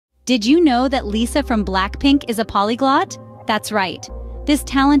Did you know that Lisa from BLACKPINK is a polyglot? That's right. This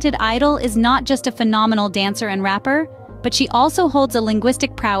talented idol is not just a phenomenal dancer and rapper, but she also holds a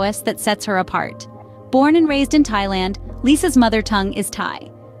linguistic prowess that sets her apart. Born and raised in Thailand, Lisa's mother tongue is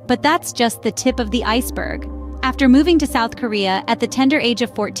Thai. But that's just the tip of the iceberg. After moving to South Korea at the tender age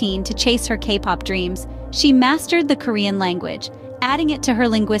of 14 to chase her K-pop dreams, she mastered the Korean language, adding it to her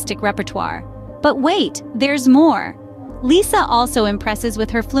linguistic repertoire. But wait, there's more! Lisa also impresses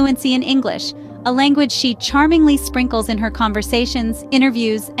with her fluency in English, a language she charmingly sprinkles in her conversations,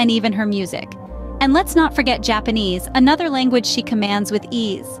 interviews, and even her music. And let's not forget Japanese, another language she commands with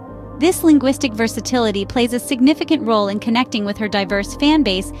ease. This linguistic versatility plays a significant role in connecting with her diverse fan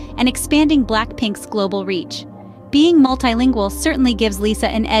base and expanding BLACKPINK's global reach. Being multilingual certainly gives Lisa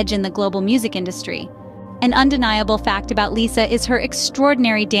an edge in the global music industry. An undeniable fact about Lisa is her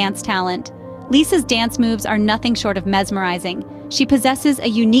extraordinary dance talent. Lisa's dance moves are nothing short of mesmerizing. She possesses a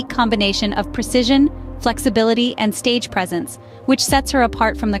unique combination of precision, flexibility, and stage presence, which sets her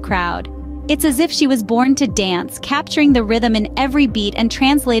apart from the crowd. It's as if she was born to dance, capturing the rhythm in every beat and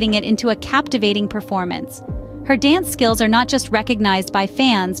translating it into a captivating performance. Her dance skills are not just recognized by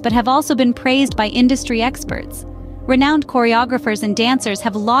fans, but have also been praised by industry experts. Renowned choreographers and dancers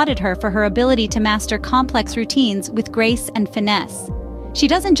have lauded her for her ability to master complex routines with grace and finesse. She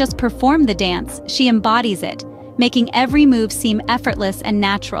doesn't just perform the dance, she embodies it, making every move seem effortless and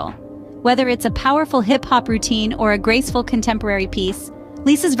natural. Whether it's a powerful hip-hop routine or a graceful contemporary piece,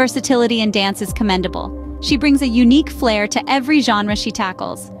 Lisa's versatility in dance is commendable. She brings a unique flair to every genre she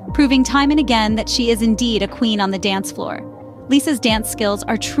tackles, proving time and again that she is indeed a queen on the dance floor. Lisa's dance skills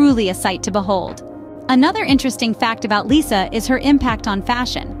are truly a sight to behold. Another interesting fact about Lisa is her impact on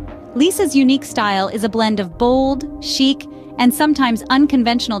fashion. Lisa's unique style is a blend of bold, chic, and sometimes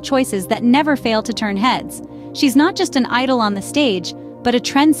unconventional choices that never fail to turn heads. She's not just an idol on the stage, but a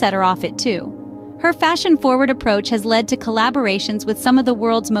trendsetter off it too. Her fashion-forward approach has led to collaborations with some of the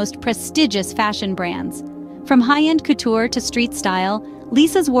world's most prestigious fashion brands. From high-end couture to street style,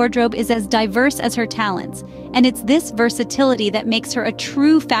 Lisa's wardrobe is as diverse as her talents, and it's this versatility that makes her a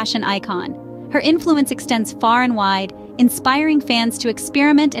true fashion icon. Her influence extends far and wide, inspiring fans to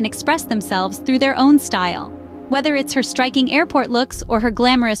experiment and express themselves through their own style. Whether it's her striking airport looks or her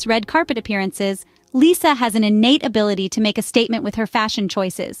glamorous red carpet appearances, Lisa has an innate ability to make a statement with her fashion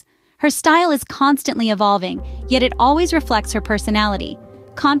choices. Her style is constantly evolving, yet it always reflects her personality.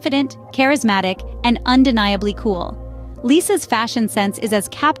 Confident, charismatic, and undeniably cool. Lisa's fashion sense is as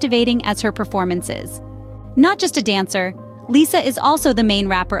captivating as her performances. Not just a dancer, Lisa is also the main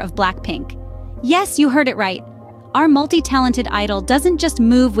rapper of BLACKPINK. Yes, you heard it right. Our multi-talented idol doesn't just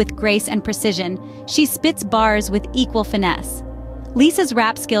move with grace and precision, she spits bars with equal finesse. Lisa's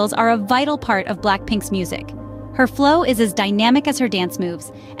rap skills are a vital part of BLACKPINK's music. Her flow is as dynamic as her dance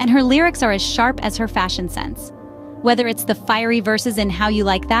moves, and her lyrics are as sharp as her fashion sense. Whether it's the fiery verses in How You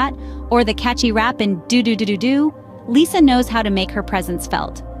Like That, or the catchy rap in Do Do Do Do Do, Lisa knows how to make her presence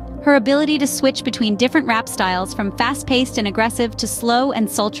felt. Her ability to switch between different rap styles from fast-paced and aggressive to slow and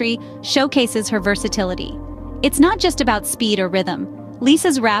sultry showcases her versatility. It's not just about speed or rhythm.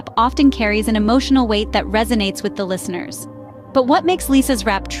 Lisa's rap often carries an emotional weight that resonates with the listeners. But what makes Lisa's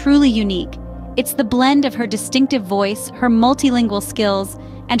rap truly unique? It's the blend of her distinctive voice, her multilingual skills,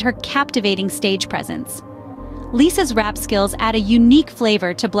 and her captivating stage presence. Lisa's rap skills add a unique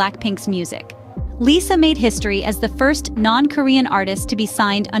flavor to BLACKPINK's music. Lisa made history as the first non-Korean artist to be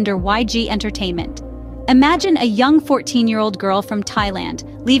signed under YG Entertainment. Imagine a young 14-year-old girl from Thailand,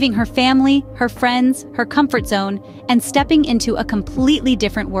 leaving her family, her friends, her comfort zone, and stepping into a completely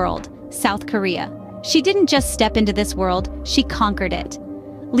different world, South Korea. She didn't just step into this world, she conquered it.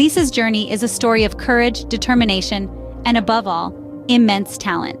 Lisa's journey is a story of courage, determination, and above all, immense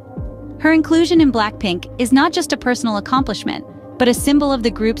talent. Her inclusion in BLACKPINK is not just a personal accomplishment, but a symbol of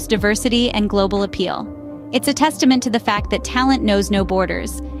the group's diversity and global appeal. It's a testament to the fact that talent knows no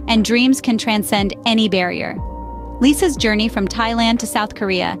borders, and dreams can transcend any barrier. Lisa's journey from Thailand to South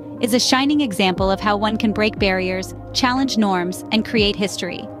Korea is a shining example of how one can break barriers, challenge norms, and create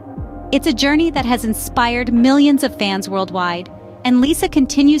history. It's a journey that has inspired millions of fans worldwide, and Lisa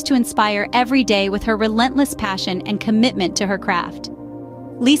continues to inspire every day with her relentless passion and commitment to her craft.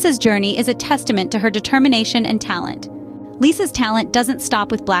 Lisa's journey is a testament to her determination and talent. Lisa's talent doesn't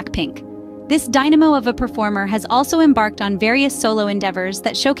stop with BLACKPINK. This dynamo of a performer has also embarked on various solo endeavors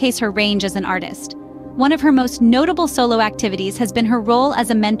that showcase her range as an artist. One of her most notable solo activities has been her role as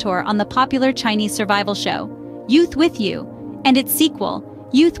a mentor on the popular Chinese survival show, Youth With You, and its sequel,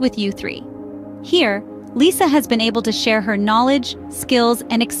 Youth With You 3. Here, Lisa has been able to share her knowledge, skills,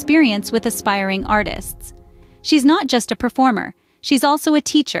 and experience with aspiring artists. She's not just a performer, she's also a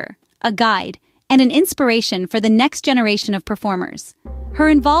teacher, a guide, and an inspiration for the next generation of performers. Her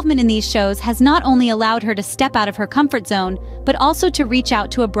involvement in these shows has not only allowed her to step out of her comfort zone, but also to reach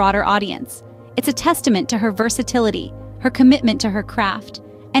out to a broader audience. It's a testament to her versatility, her commitment to her craft,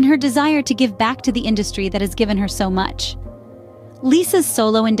 and her desire to give back to the industry that has given her so much. Lisa's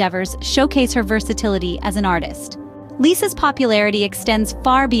solo endeavors showcase her versatility as an artist. Lisa's popularity extends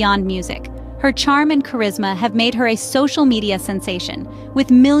far beyond music. Her charm and charisma have made her a social media sensation,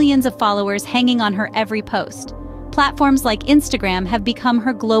 with millions of followers hanging on her every post. Platforms like Instagram have become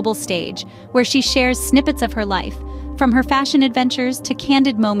her global stage, where she shares snippets of her life, from her fashion adventures to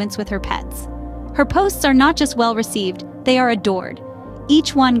candid moments with her pets. Her posts are not just well-received, they are adored.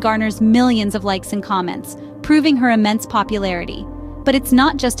 Each one garners millions of likes and comments, proving her immense popularity. But it's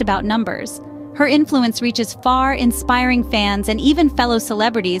not just about numbers. Her influence reaches far, inspiring fans and even fellow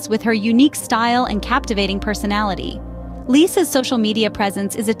celebrities with her unique style and captivating personality. Lisa's social media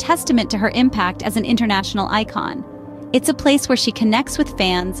presence is a testament to her impact as an international icon. It's a place where she connects with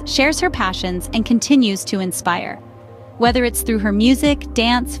fans, shares her passions, and continues to inspire. Whether it's through her music,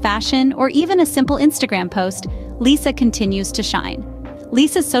 dance, fashion, or even a simple Instagram post, Lisa continues to shine.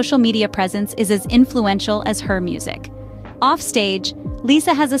 Lisa's social media presence is as influential as her music. Offstage,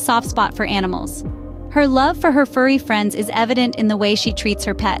 Lisa has a soft spot for animals. Her love for her furry friends is evident in the way she treats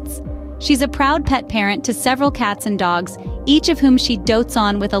her pets. She's a proud pet parent to several cats and dogs, each of whom she dotes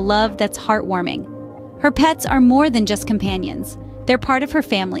on with a love that's heartwarming. Her pets are more than just companions. They're part of her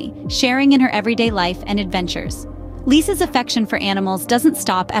family, sharing in her everyday life and adventures. Lisa's affection for animals doesn't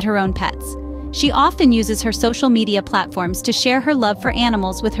stop at her own pets. She often uses her social media platforms to share her love for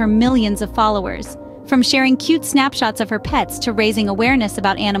animals with her millions of followers. From sharing cute snapshots of her pets to raising awareness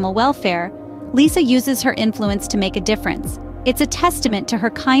about animal welfare, Lisa uses her influence to make a difference. It's a testament to her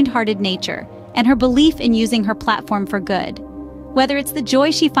kind-hearted nature and her belief in using her platform for good. Whether it's the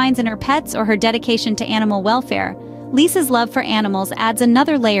joy she finds in her pets or her dedication to animal welfare, Lisa's love for animals adds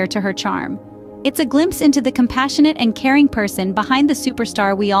another layer to her charm. It's a glimpse into the compassionate and caring person behind the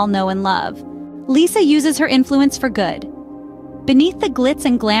superstar we all know and love. Lisa uses her influence for good. Beneath the glitz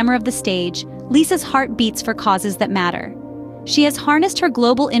and glamour of the stage, Lisa's heart beats for causes that matter. She has harnessed her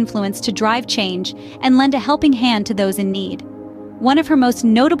global influence to drive change and lend a helping hand to those in need. One of her most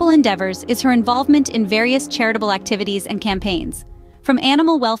notable endeavors is her involvement in various charitable activities and campaigns. From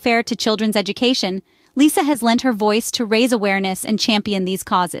animal welfare to children's education, Lisa has lent her voice to raise awareness and champion these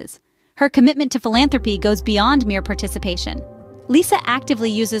causes. Her commitment to philanthropy goes beyond mere participation. Lisa actively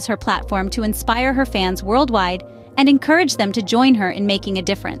uses her platform to inspire her fans worldwide and encourage them to join her in making a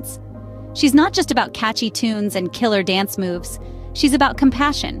difference. She's not just about catchy tunes and killer dance moves. She's about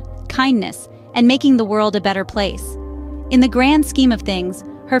compassion, kindness, and making the world a better place. In the grand scheme of things,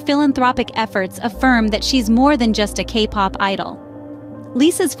 her philanthropic efforts affirm that she's more than just a K-pop idol.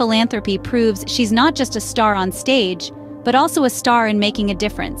 Lisa's philanthropy proves she's not just a star on stage, but also a star in making a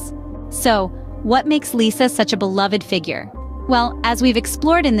difference. So, what makes Lisa such a beloved figure? Well, as we've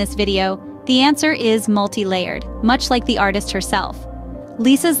explored in this video, the answer is multi-layered, much like the artist herself.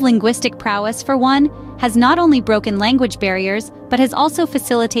 Lisa's linguistic prowess, for one, has not only broken language barriers, but has also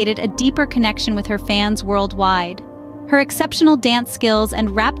facilitated a deeper connection with her fans worldwide. Her exceptional dance skills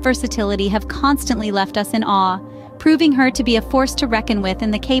and rap versatility have constantly left us in awe, proving her to be a force to reckon with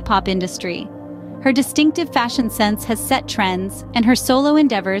in the K-pop industry. Her distinctive fashion sense has set trends, and her solo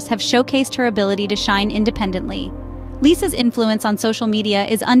endeavors have showcased her ability to shine independently. Lisa's influence on social media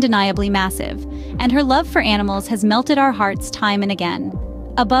is undeniably massive, and her love for animals has melted our hearts time and again.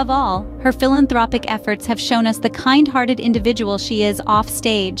 Above all, her philanthropic efforts have shown us the kind-hearted individual she is off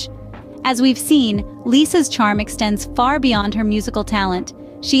stage. As we've seen, Lisa's charm extends far beyond her musical talent.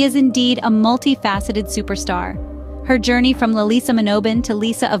 She is indeed a multifaceted superstar. Her journey from Lalisa Manobin to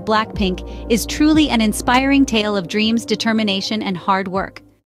Lisa of BLACKPINK is truly an inspiring tale of dreams, determination, and hard work.